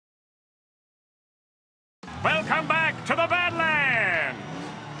Welcome back to the Badlands!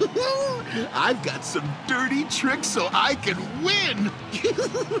 I've got some dirty tricks so I can win!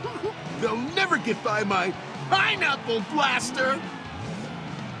 They'll never get by my pineapple blaster!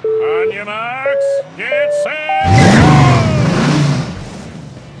 On your marks, get set, go!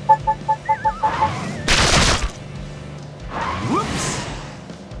 Whoops!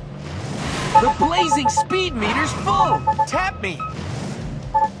 The blazing speed meter's full! Tap me!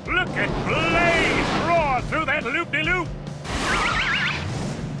 Look at Blaze roar through that loop-de-loop!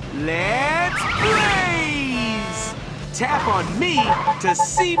 Let's blaze! Tap on me to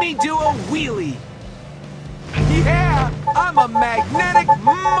see me do a wheelie! Yeah, I'm a magnetic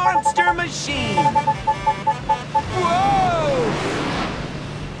monster machine! Whoa!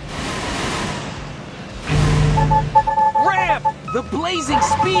 Ramp! The blazing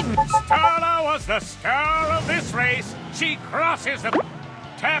speed... Starla was the star of this race. She crosses the...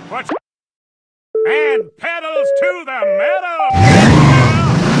 Tap what... And pedals to the meadow!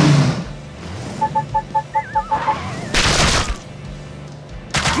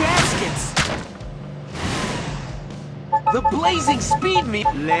 Gaskets! The blazing speed me...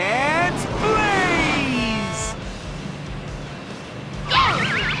 Let's blaze!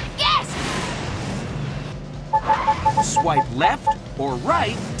 Yes! Swipe left or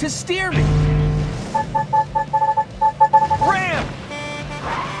right to steer me. Ramp!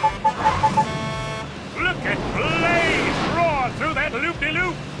 Look at Blaze roar through that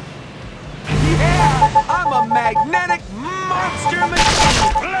loop-de-loop! Yeah, I'm a magnetic monster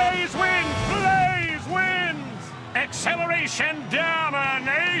machine! Blaze wins! Blaze wins! Acceleration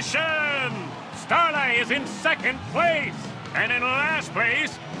domination! Starlight is in second place, and in last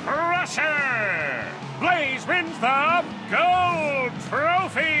place, Crusher! Blaze wins the gold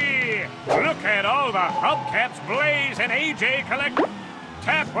trophy! Look at all the hubcaps Blaze and AJ collect.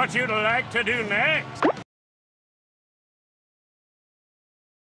 Tap what you'd like to do next.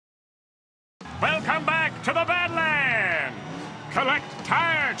 Welcome back to the Badlands! Collect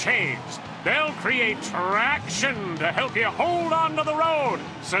tire chains. They'll create traction to help you hold on to the road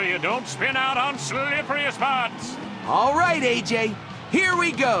so you don't spin out on slippery spots. All right, AJ, here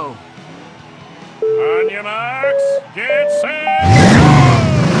we go. On your marks, get set, go!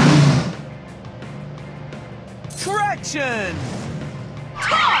 Traction!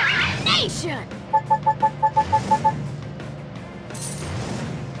 Nation!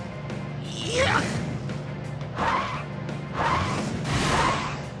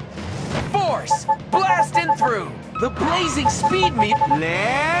 Force! Blasting through! The blazing speed meet.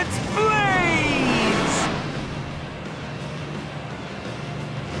 Let's blaze!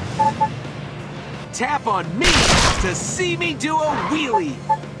 Tap on me to see me do a wheelie.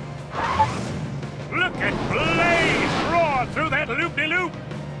 Look at Blaze roar through that loop-de-loop!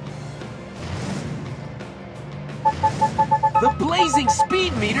 The blazing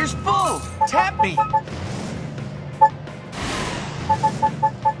speed meter's full. Tap me.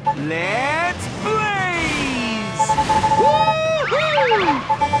 Let's blaze! Woo-hoo!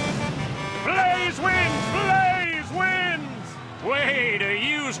 Blaze wins! Blaze wins! Way to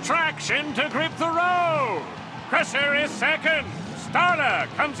use traction to grip the road! Crusher is second. Starla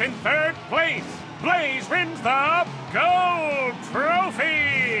comes in third place. Blaze wins the gold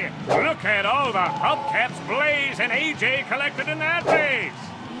trophy! Look at all the hubcaps Blaze and AJ collected in that race!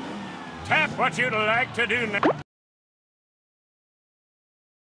 Tap what you'd like to do next.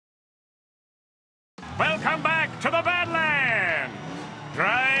 Welcome back to the Badlands!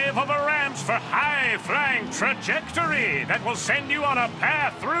 Drive over ramps for high-flying trajectory that will send you on a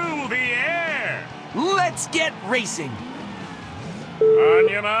path through the air! Let's get racing! On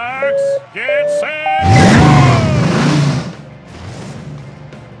your marks, get set, go!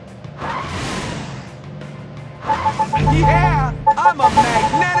 Yeah, I'm a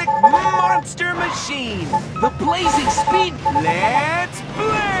magnetic monster machine! The blazing speed... Let's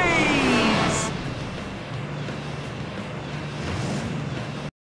blaze!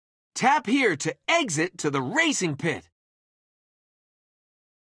 Tap here to exit to the racing pit.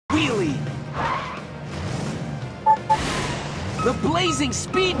 Wheelie! The blazing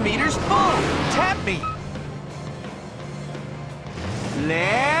speed meter's full! Tap me!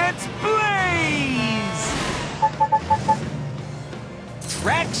 Let's blaze!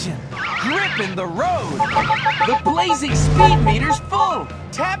 Traction! Gripping the road! The blazing speed meter's full!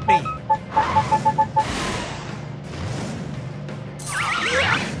 Tap me!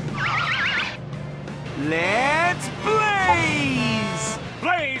 Let's blaze!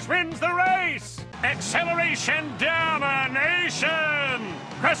 Blaze wins the race! Acceleration domination!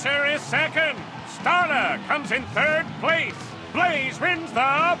 Crusher is second. Starla comes in third place. Blaze wins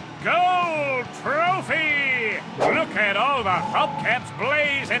the gold trophy! Look at all the hubcaps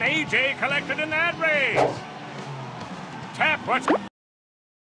Blaze and AJ collected in that race! Tap what's...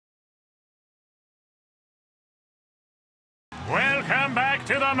 Welcome back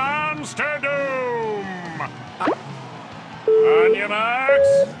to the Monster Doom! On your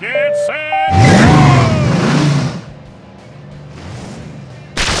marks, get set, go!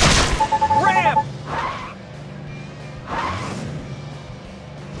 Ramp!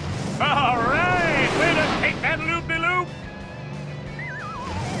 All right, way to take that loop-de-loop!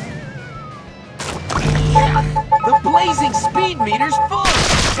 The blazing speed meter's full!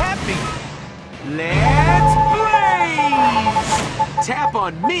 Tap me! Let's blaze! Tap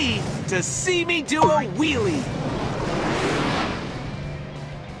on me to see me do a wheelie!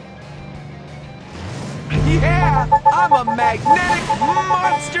 Yeah! I'm a magnetic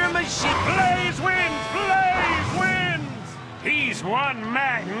monster machine! Blaze wins! Blaze wins! He's one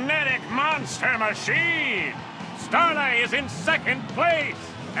magnetic monster machine! Starlight is in second place!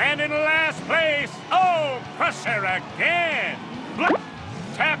 And in last place, oh, Crusher again!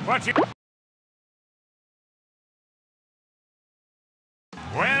 Tap what you...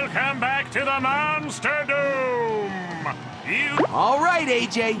 Welcome back to the Monster Doom! You... All right,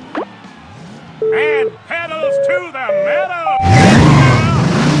 AJ. And pedals to the metal!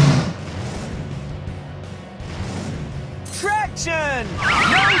 Traction!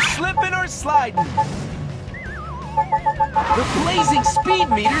 No slipping or sliding. The blazing speed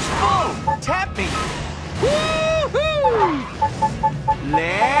meter's full. Tap me. Woohoo!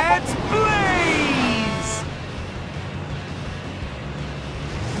 Let's blaze!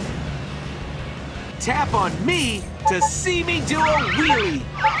 Tap on me to see me do a wheelie.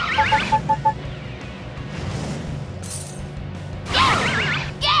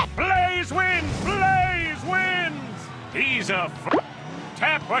 Blaze wins! Blaze wins! He's a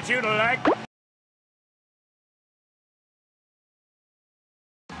tap what you'd like.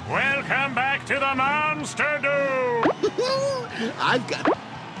 Welcome back to the Monster Doom! I've got...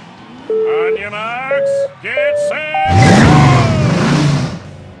 On your marks, get set,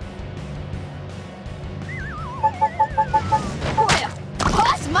 Well,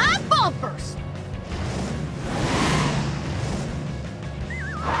 bust my bumpers!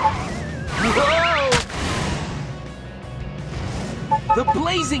 Whoa! The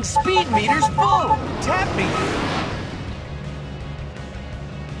blazing speed meter's full. Tap me.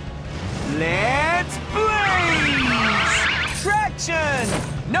 Let's blaze! Traction!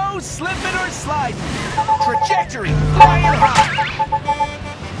 No slipping or sliding. Trajectory flying high.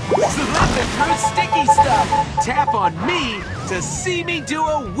 Slipping through sticky stuff. Tap on me to see me do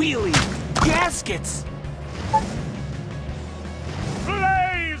a wheelie. Gaskets.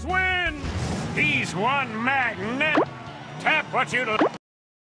 Blaze wins! He's one magnet. Tap what you'd like.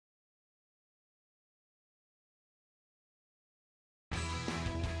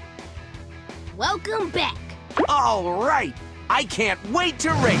 Welcome back. All right, I can't wait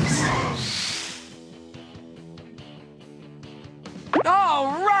to race.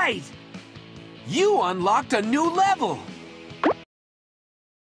 All right, you unlocked a new level.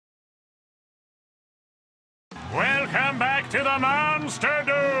 Welcome back to the Monster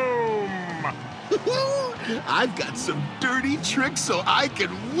Doom! I've got some dirty tricks so I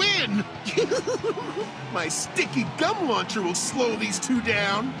can win! My sticky gum launcher will slow these two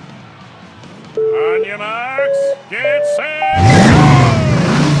down. On your marks, get set,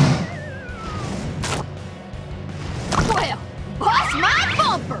 go! Well, bust my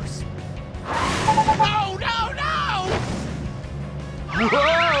bumpers! No, no, no!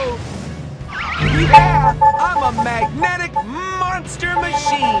 Whoa! Yeah, I'm a magnetic monster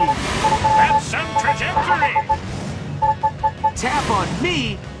machine. That's some trajectory! Tap on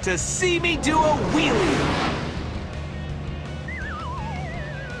me to see me do a wheelie.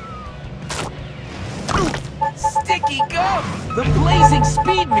 Sticky gum! The blazing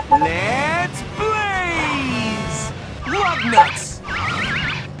speed me. Let's blaze! Lug nuts!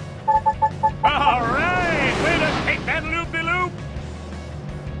 All right, way to take that loop-de-loop!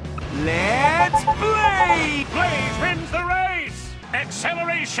 Let's blaze! Blaze wins the race!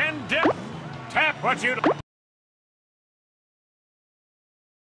 Acceleration dip! Tap what you'd...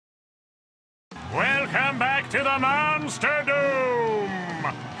 Welcome back to the Monster Doom!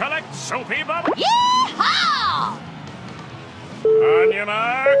 Collect soapy bubbles! Yeehaw! On your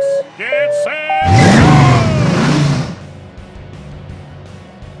marks, get set,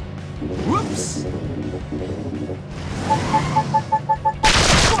 Whoops!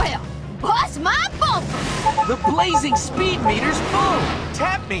 Well, bust my bumpers! The blazing speed meter's full.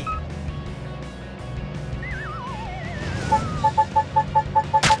 Tap me.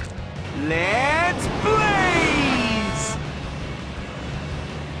 Let's blaze!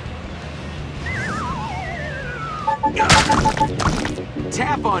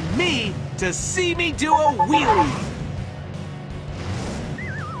 Tap on me to see me do a wheelie.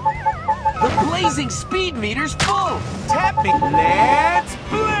 The blazing speed meter's full. Tap me. Let's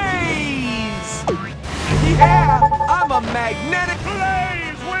blaze! Yeah, I'm a magnetic.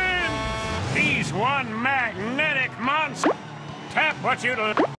 Blaze wins! He's one magnetic monster. Tap what you'd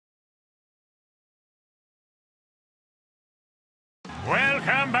like.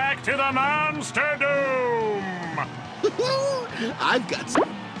 Welcome back to the Monster Doom! I've got some.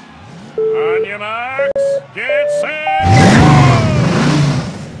 On your marks, get set, go!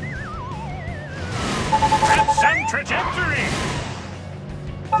 That's some trajectory!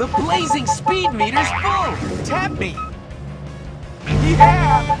 The blazing speed meter's full. Tap me.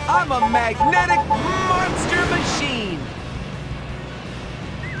 Yeah, I'm a magnetic monster machine.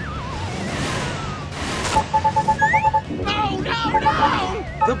 No, no, no!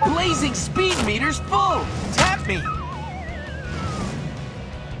 The blazing speed meter's full. Tap me.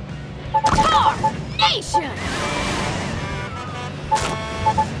 Nation!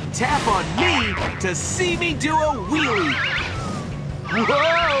 Tap on me to see me do a wheelie.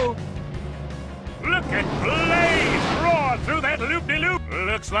 Whoa! Look at Blaze roar through that loop-de-loop.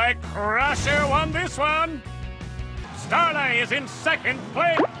 Looks like Crusher won this one. Starlight is in second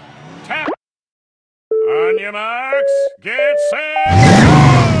place. Tap. On your marks, get set, go!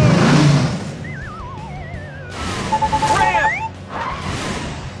 Ramp!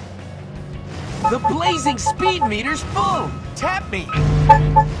 The blazing speed meter's full. Tap me. Look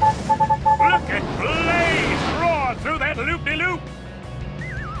at Blaze roar through that loop-de-loop.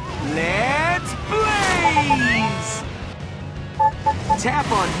 Let's blaze!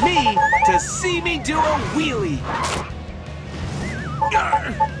 Tap on me to see me do a wheelie.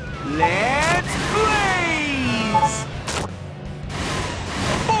 Let's blaze!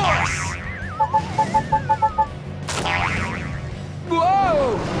 Force!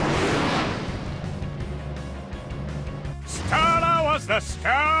 Whoa! Starla was the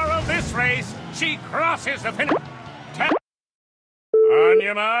star of this race. She crosses the finish. Tap. On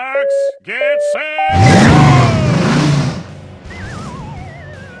your marks, get set, go!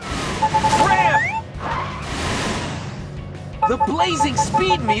 Ramp! The blazing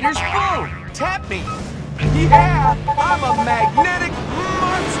speed meter's full. Tap me. Yeah, I'm a magnetic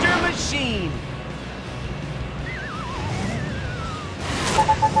monster machine.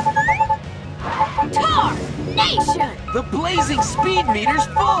 Nation! The blazing speed meter's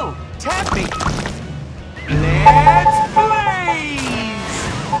full. Tap me. Let's blaze!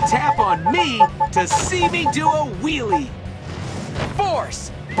 Tap on me to see me do a wheelie.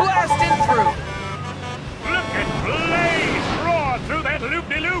 Force! Blasting through! Look at Blaze roar through that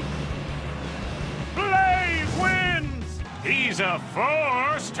loop-de-loop. Blaze wins! He's a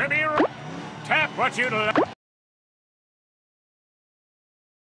force to be... Tap what you'd like.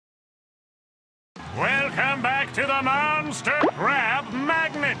 Welcome back to the Monster Grab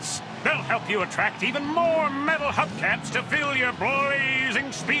Magnets. They'll help you attract even more metal hubcaps to fill your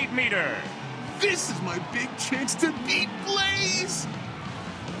blazing speed meter. This is my big chance to beat Blaze!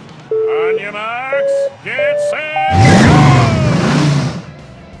 On your marks, get set, go!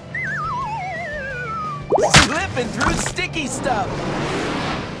 Slipping through sticky stuff.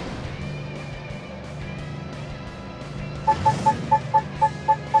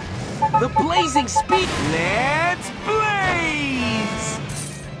 The blazing speed. Let's blaze!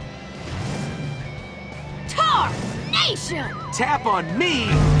 Nation! Tap on me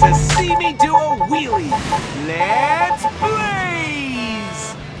to see me do a wheelie. Let's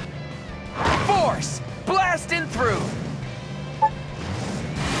blaze! Force! Blasting through!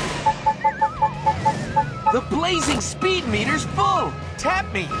 The blazing speed meter's full.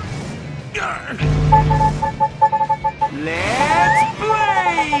 Tap me. Let's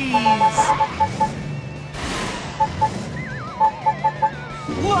blaze!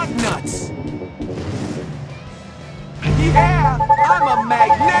 Lug nuts! Yeah, I'm a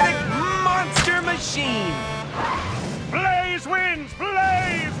magnetic monster machine! Blaze wins!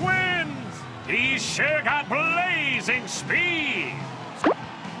 Blaze wins! He's sure got blazing speed!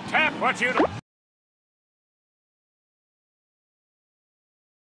 Tap what you'd...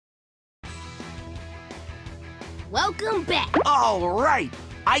 Welcome back. All right,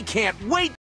 I can't wait